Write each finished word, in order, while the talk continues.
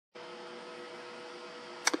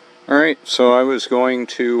Alright, so I was going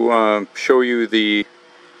to show you the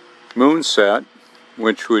moon set,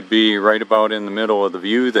 which would be right about in the middle of the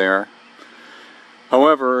view there.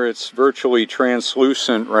 However, it's virtually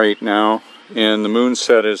translucent right now, and the moon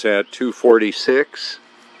set is at 2:46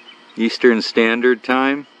 Eastern Standard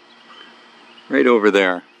Time. Right over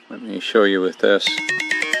there. Let me show you with this.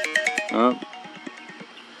 Oh,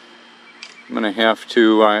 I'm going to have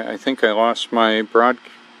to, I think I lost my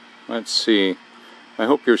let's see. I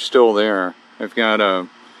hope you're still there. I've got to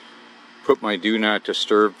put my Do Not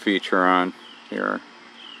Disturb feature on here.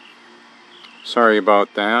 Sorry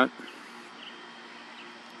about that.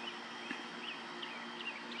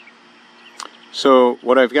 So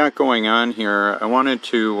what I've got going on here, I wanted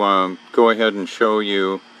to go ahead and show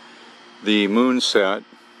you the moon set,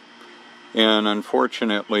 and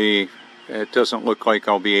unfortunately it doesn't look like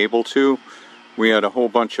I'll be able to. We had a whole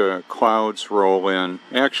bunch of clouds roll in.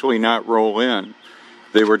 Actually not roll in.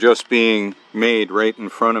 They were just being made right in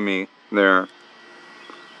front of me there.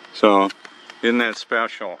 So, isn't that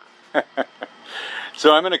special?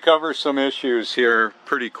 So I'm going to cover some issues here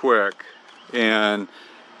pretty quick, and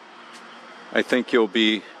I think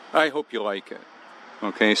I hope you like it.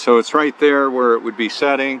 Okay, so it's right there where it would be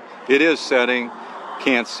setting. It is setting.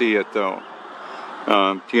 Can't see it though.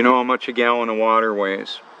 Do you know how much a gallon of water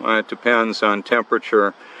weighs? Well, it depends on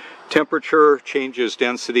temperature. Temperature changes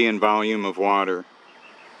density and volume of water.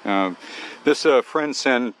 This friend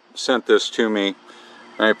sent this to me.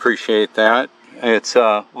 I appreciate that. It's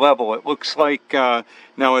level. It looks like,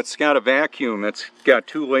 now it's got a vacuum. It's got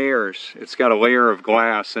two layers. It's got a layer of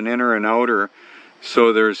glass, an inner and outer,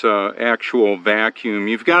 so there's a actual vacuum.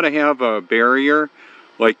 You've got to have a barrier,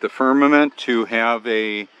 like the firmament, to have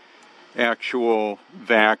a actual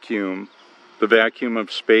vacuum. The vacuum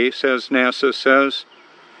of space, as NASA says.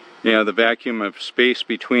 Yeah, the vacuum of space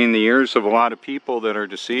between the ears of a lot of people that are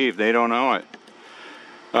deceived. They don't know it.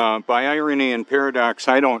 By irony and paradox,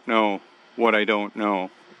 I don't know what I don't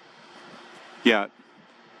know yet.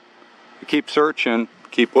 I keep searching,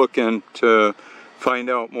 keep looking to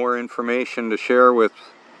find out more information to share with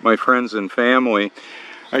my friends and family.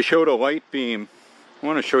 I showed a light beam. I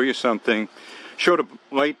want to show you something. Showed a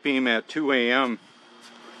light beam at 2 a.m.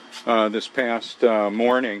 This past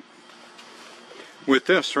morning. With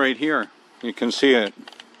this right here, you can see it.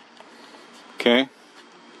 Okay,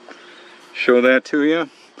 show that to you.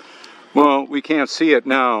 Well, we can't see it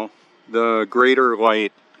now. The greater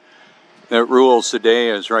light that rules the day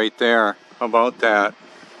is right there. How about that?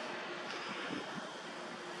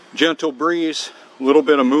 Gentle breeze, a little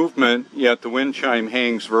bit of movement, yet the wind chime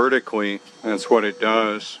hangs vertically. That's what it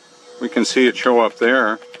does. We can see it show up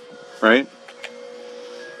there, right?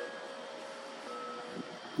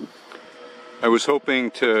 I was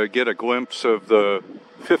hoping to get a glimpse of the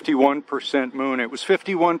 51% moon. It was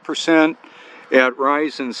 51% at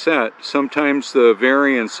rise and set. Sometimes the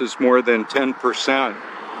variance is more than 10%.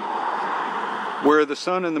 Where the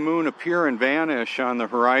sun and the moon appear and vanish on the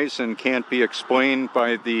horizon can't be explained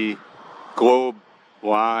by the globe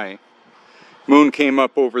lie. Moon came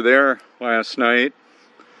up over there last night,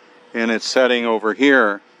 and it's setting over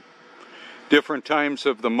here. Different times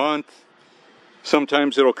of the month.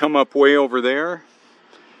 Sometimes it'll come up way over there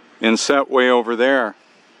and set way over there.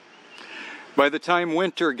 By the time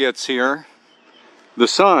winter gets here, the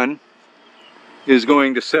sun is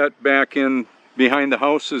going to set back in behind the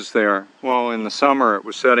houses there. Well, in the summer it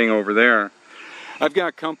was setting over there. I've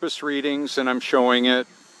got compass readings and I'm showing it.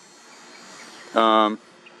 Yeah,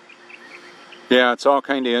 it's all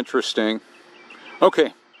kind of interesting.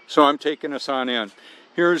 Okay, so I'm taking us on in.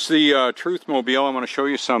 Here's the Truthmobile. I want to show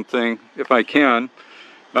you something, if I can.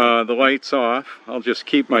 The light's off. I'll just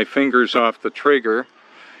keep my fingers off the trigger.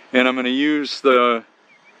 And I'm going to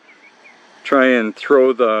try and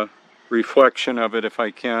throw the reflection of it if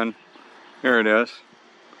I can. There it is.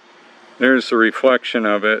 There's the reflection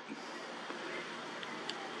of it.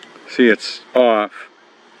 See, it's off.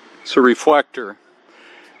 It's a reflector.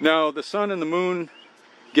 Now, the sun and the moon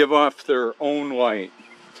give off their own light.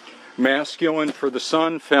 Masculine for the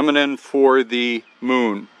sun, feminine for the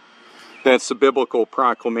moon. That's the biblical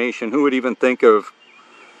proclamation. Who would even think of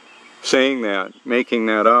saying that, making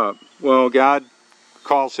that up? Well, God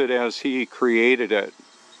calls it as He created it.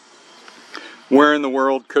 Where in the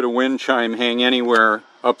world could a wind chime hang anywhere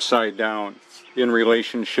upside down in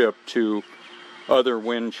relationship to other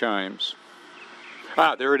wind chimes?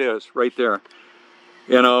 Ah, there it is, right there.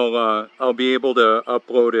 And I'll be able to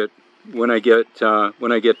upload it when I get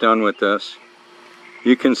done with this.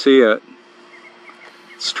 You can see it.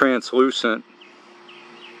 It's translucent.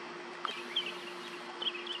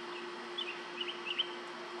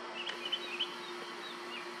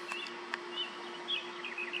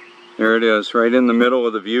 There it is, right in the middle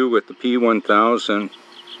of the view with the P1000.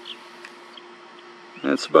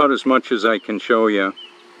 That's about as much as I can show you.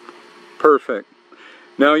 Perfect.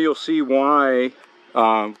 Now you'll see why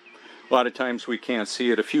a lot of times we can't see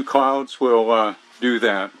it. A few clouds will do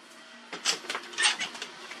that.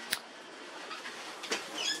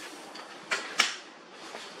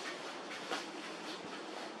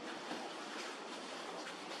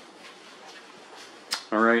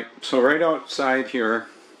 Alright, so right outside here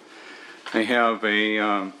I have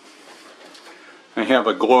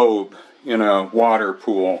a globe in a water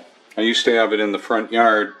pool. I used to have it in the front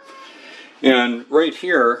yard. And right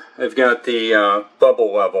here I've got the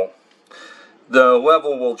bubble level. The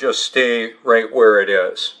level will just stay right where it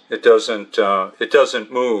is. It doesn't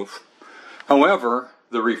move. However,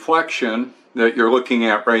 the reflection that you're looking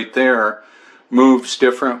at right there moves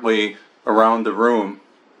differently around the room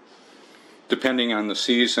depending on the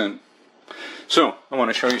season. So I want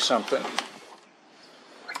to show you something.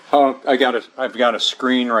 I've got a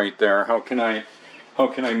screen right there. How can I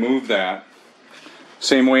move that?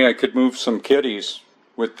 Same way I could move some kitties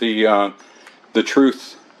with the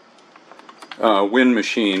Truth wind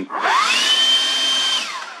machine.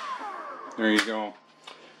 There you go.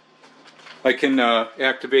 I can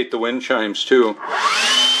activate the wind chimes too.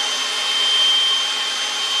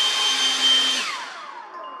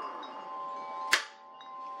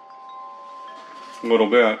 A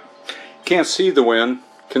little bit. Can't see the wind,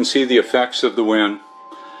 can see the effects of the wind.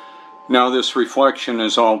 Now this reflection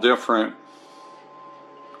is all different.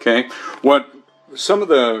 Okay, what some of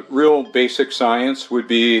the real basic science would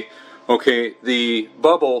be, okay, the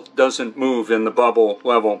bubble doesn't move in the bubble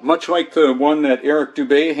level, much like the one that Eric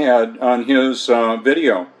Dubay had on his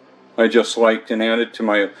video I just liked and added to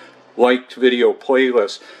my liked video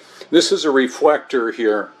playlist. This is a reflector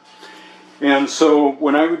here. And so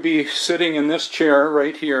when I would be sitting in this chair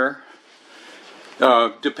right here,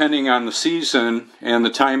 depending on the season and the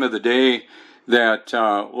time of the day, that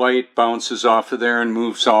light bounces off of there and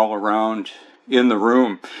moves all around in the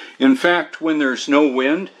room. In fact, when there's no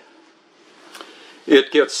wind,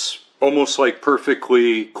 it gets almost like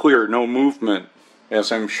perfectly clear, no movement,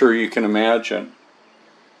 as I'm sure you can imagine.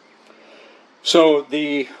 So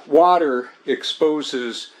the water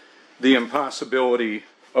exposes the impossibility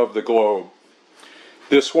of the globe.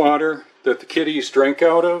 This water that the kitties drink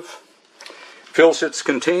out of fills its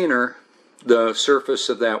container. The surface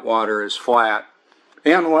of that water is flat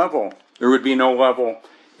and level. There would be no level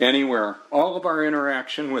anywhere. All of our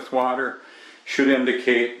interaction with water should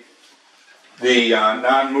indicate the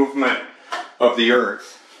non-movement of the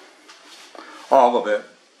earth. All of it.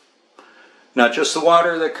 Not just the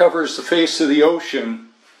water that covers the face of the ocean,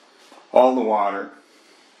 all the water.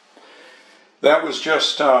 That was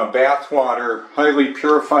just bath water, highly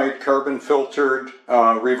purified, carbon filtered,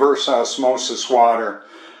 reverse osmosis water.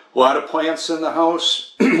 A lot of plants in the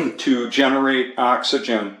house to generate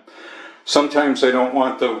oxygen. Sometimes I don't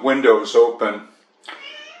want the windows open.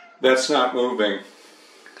 That's not moving.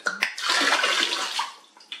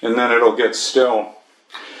 And then it'll get still.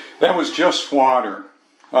 That was just water.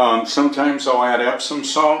 Sometimes I'll add Epsom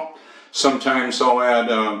salt. Sometimes I'll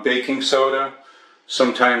add baking soda.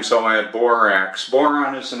 Sometimes I'll add borax.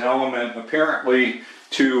 Boron is an element apparently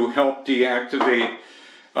to help deactivate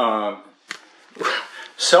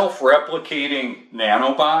self-replicating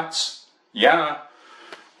nanobots. Yeah.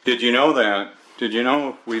 Did you know that? Did you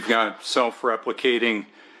know we've got self-replicating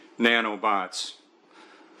nanobots?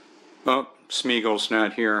 Oh, Smeagol's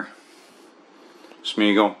not here.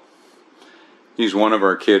 Smeagol. He's one of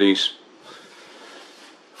our kitties.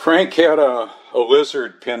 Frank had a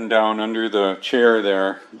lizard pinned down under the chair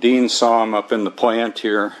there. Dean saw him up in the plant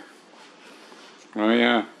here. Oh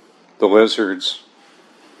yeah, the lizards.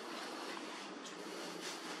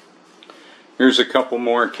 Here's a couple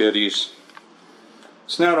more kitties.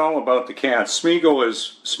 It's not all about the cats.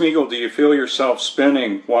 Smeagol, do you feel yourself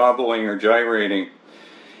spinning, wobbling, or gyrating?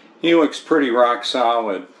 He looks pretty rock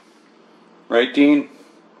solid. Right, Dean?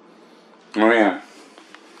 Oh yeah.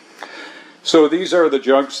 So these are the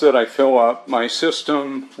jugs that I fill up. My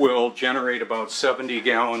system will generate about 70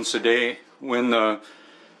 gallons a day. When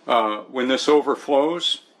this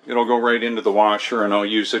overflows, it'll go right into the washer and I'll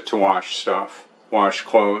use it to wash stuff, wash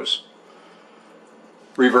clothes.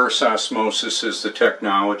 Reverse osmosis is the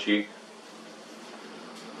technology.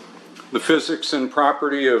 The physics and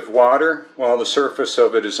property of water, while the surface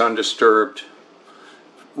of it is undisturbed,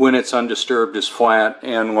 when it's undisturbed, is flat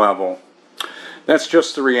and level. That's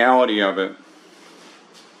just the reality of it.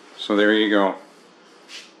 So there you go.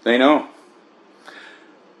 They know.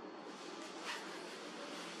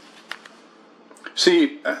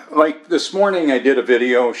 See, like this morning I did a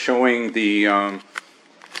video showing the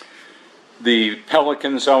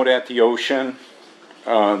pelicans out at the ocean,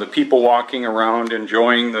 the people walking around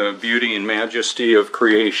enjoying the beauty and majesty of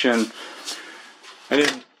creation. I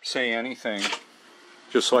didn't say anything,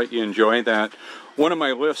 just let you enjoy that. One of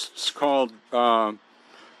my lists called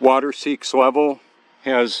Water Seeks Level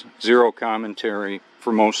has zero commentary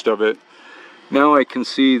for most of it. Now I can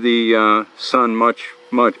see the sun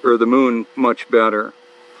or the moon much better,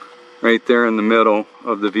 right there in the middle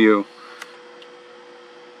of the view.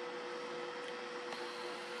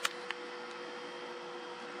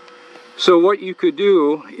 So what you could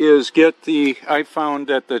do is get I found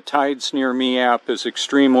that the Tides Near Me app is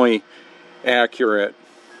extremely accurate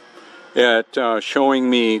at showing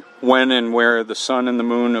me when and where the sun and the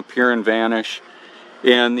moon appear and vanish,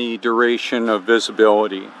 and the duration of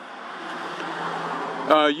visibility.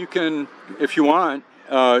 You can, if you want,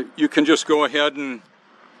 you can just go ahead and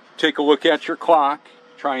take a look at your clock,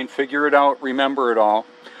 try and figure it out, remember it all.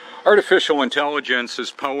 Artificial intelligence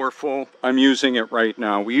is powerful. I'm using it right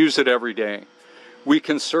now. We use it every day. We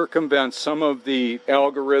can circumvent some of the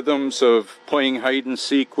algorithms of playing hide and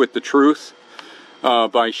seek with the truth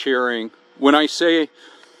by sharing. When I say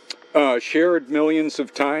shared millions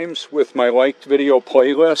of times with my liked video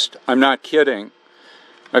playlist, I'm not kidding.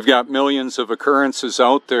 I've got millions of occurrences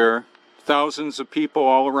out there. Thousands of people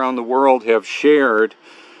all around the world have shared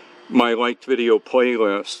my liked video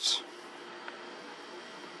playlists.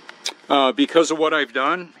 Because of what I've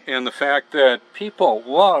done and the fact that people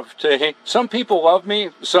love to hate. Some people love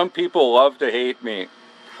me, some people love to hate me.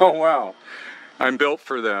 Oh wow, I'm built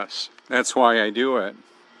for this. That's why I do it.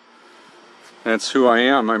 That's who I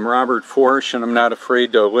am. I'm Robert Forsch, and I'm not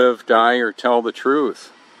afraid to live, die, or tell the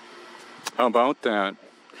truth. How about that?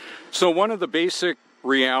 So one of the basic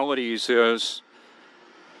realities is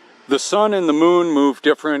the sun and the moon move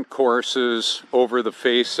different courses over the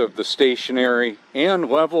face of the stationary and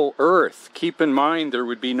level Earth. Keep in mind there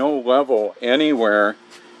would be no level anywhere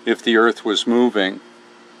if the Earth was moving.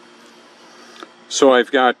 So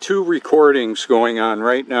I've got two recordings going on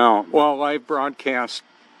right now. Well, live broadcast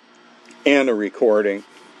and a recording,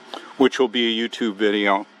 which will be a YouTube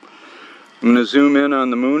video. I'm going to zoom in on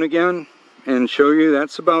the moon again and show you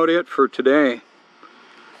that's about it for today.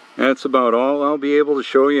 That's about all I'll be able to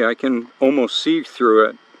show you. I can almost see through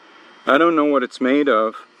it. I don't know what it's made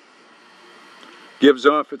of. Gives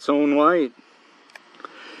off its own light.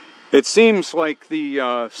 It seems like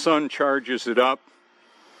the sun charges it up,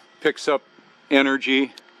 picks up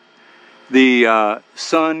energy. The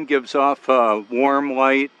sun gives off a warm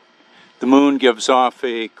light. The moon gives off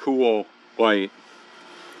a cool light.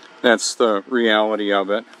 That's the reality of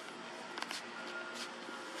it.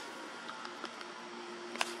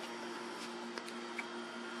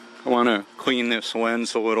 I want to clean this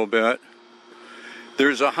lens a little bit.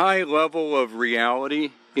 There's a high level of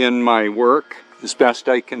reality in my work, as best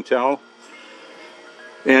I can tell.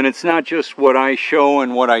 And it's not just what I show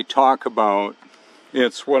and what I talk about.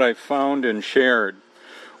 It's what I've found and shared.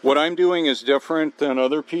 What I'm doing is different than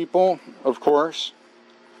other people, of course.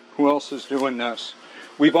 Who else is doing this?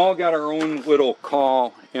 We've all got our own little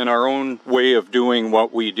call and our own way of doing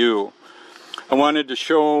what we do. I wanted to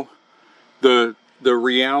show the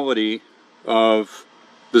reality of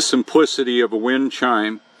the simplicity of a wind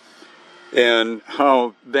chime and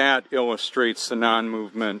how that illustrates the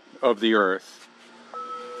non-movement of the Earth.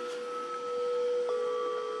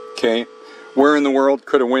 Okay, where in the world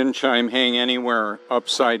could a wind chime hang anywhere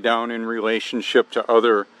upside down in relationship to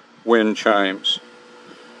other wind chimes?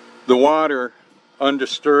 The water,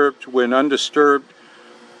 undisturbed, when undisturbed,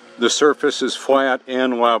 the surface is flat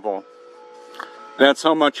and level. That's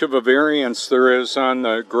how much of a variance there is on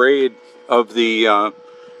the grade of the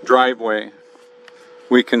driveway.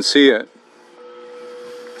 We can see it.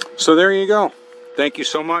 So there you go. Thank you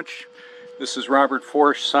so much. This is Robert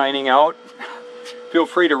Forsch signing out. Feel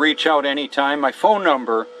free to reach out anytime. My phone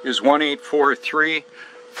number is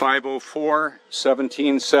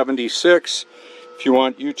 1-843-504-1776. If you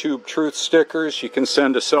want YouTube Truth stickers, you can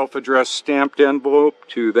send a self-addressed stamped envelope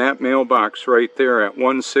to that mailbox right there at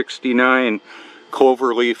 169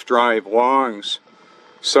 Cloverleaf Drive, Longs,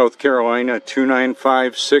 South Carolina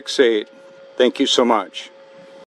 29568. Thank you so much.